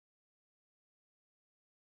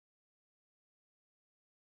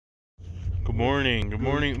Good morning. Good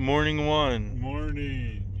morning. Morning one.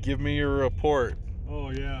 Morning. Give me your report. Oh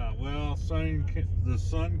yeah. Well, the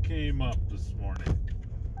sun came up this morning.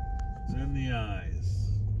 It's in the eyes,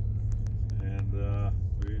 and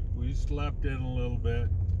we slept in a little bit,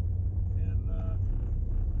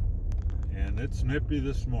 and it's nippy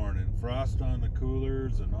this morning. Frost on the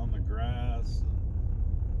coolers and on the grass.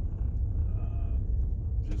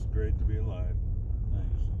 Just great to be alive.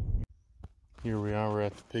 Thanks. Here we are. We're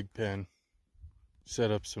at the pig pen.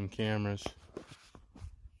 Set up some cameras.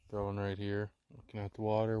 Got one right here. Looking at the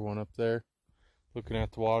water. One up there. Looking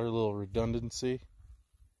at the water. A little redundancy.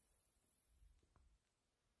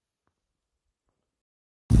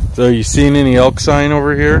 So you seen any elk sign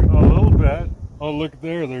over here? A little bit. Oh, look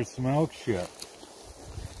there. There's some elk shit.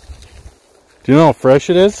 Do you know how fresh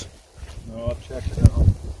it is? No, I'll check it out.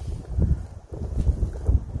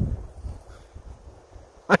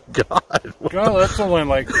 My God. God, that's only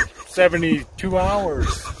like 72 hours.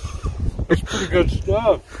 That's pretty good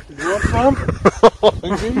stuff. You want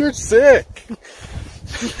some? You're sick.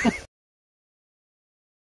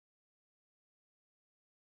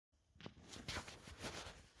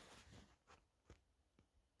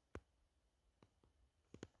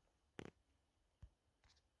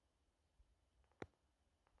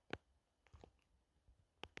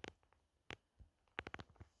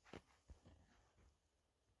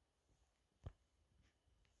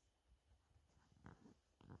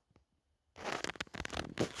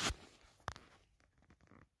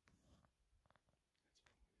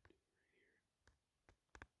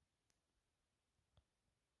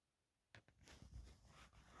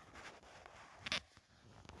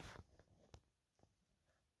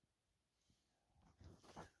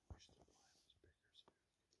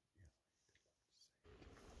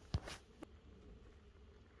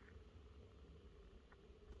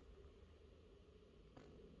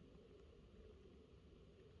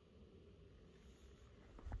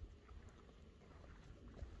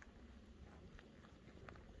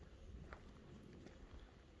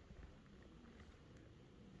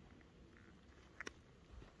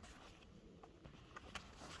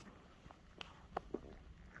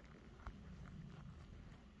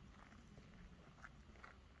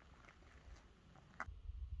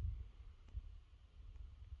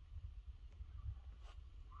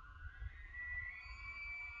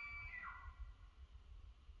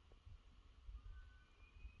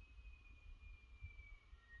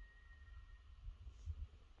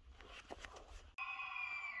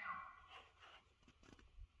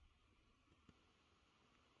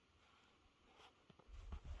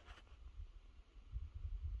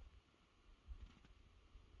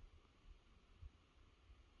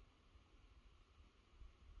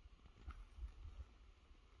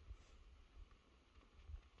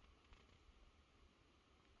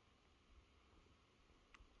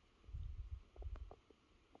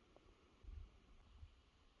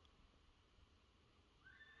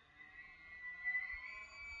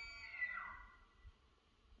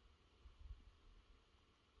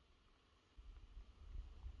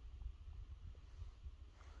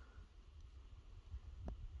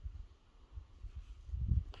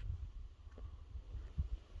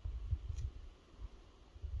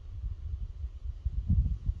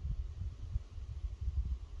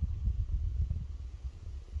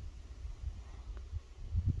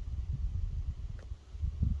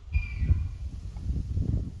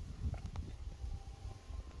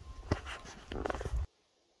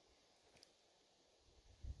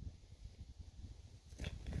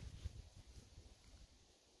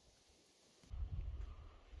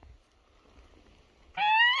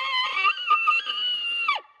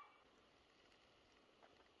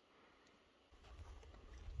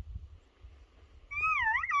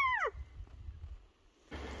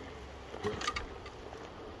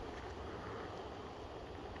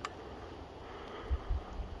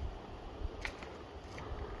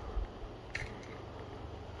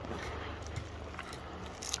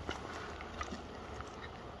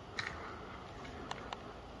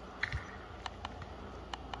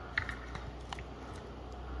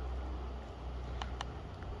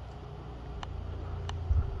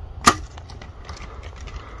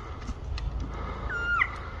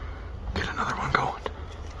 Another one going.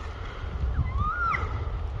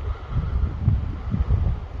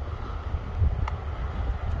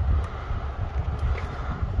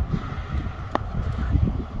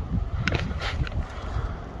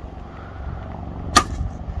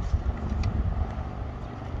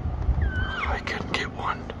 I couldn't get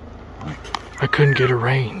one. I couldn't get a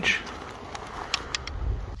range.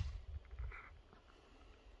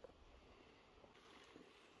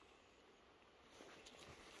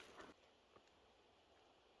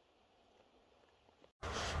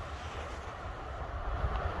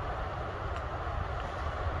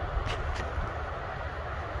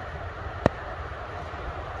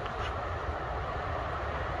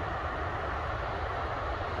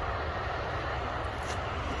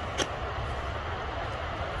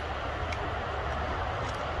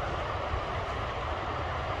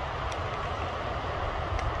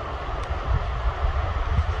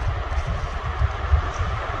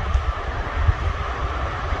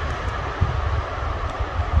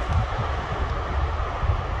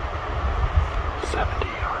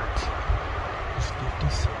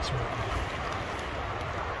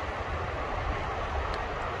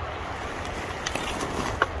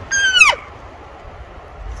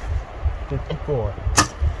 4.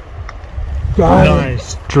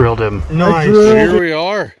 Nice. Drilled him. Nice. Here we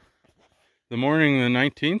are. The morning of the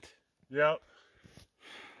 19th. Yep.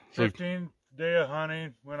 So- 15th day of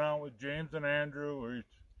hunting. Went out with James and Andrew. We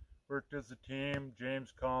worked as a team.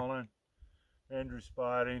 James calling, Andrew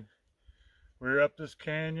spotting. We were up this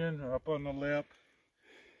canyon, up on the lip,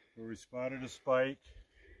 where we spotted a spike.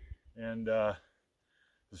 And the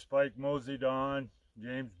spike moseyed on.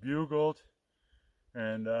 James bugled.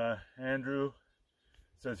 And Andrew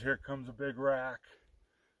says, "Here comes a big rack."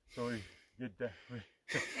 So we get that.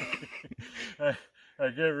 I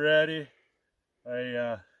get ready.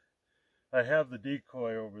 I have the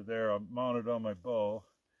decoy over there. I'm mounted on my bow,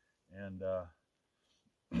 and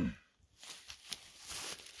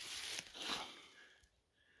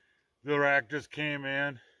the rack just came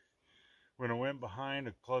in. When I went behind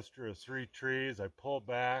a cluster of 3 trees, I pulled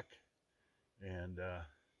back, and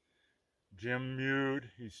Jim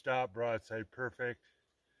mewed. He stopped broadside perfect.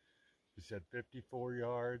 He said 54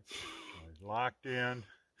 yards. I locked in,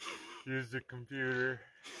 used the computer,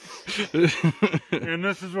 and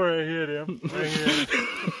this is where I hit him.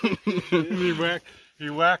 He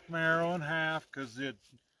whacked my arrow in half because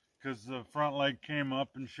the front leg came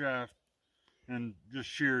up and shaft and just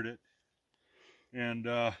sheared it. And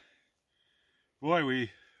boy, we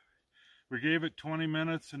gave it 20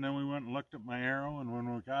 minutes, and then we went and looked at my arrow, and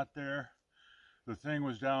when we got there, the thing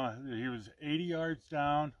was down. He was 80 yards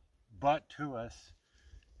down, butt to us,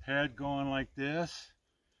 head going like this,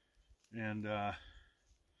 and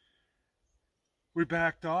we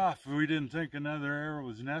backed off. We didn't think another arrow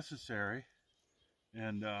was necessary,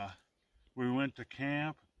 and we went to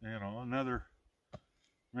camp. You know, another,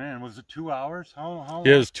 man, was it 2 hours? How long?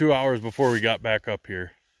 Yeah, it was 2 hours before we got back up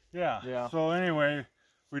here. Yeah. So anyway,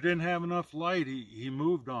 we didn't have enough light. He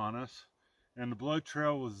moved on us, and the blood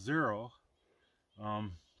trail was 0,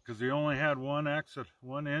 because he only had one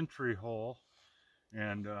entry hole.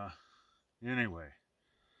 And anyway,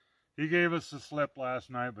 he gave us the slip last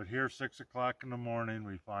night, but here 6 o'clock in the morning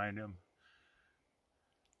we find him.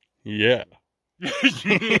 Yeah.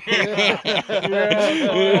 Yeah.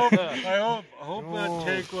 I hope that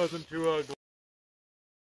take wasn't too ugly.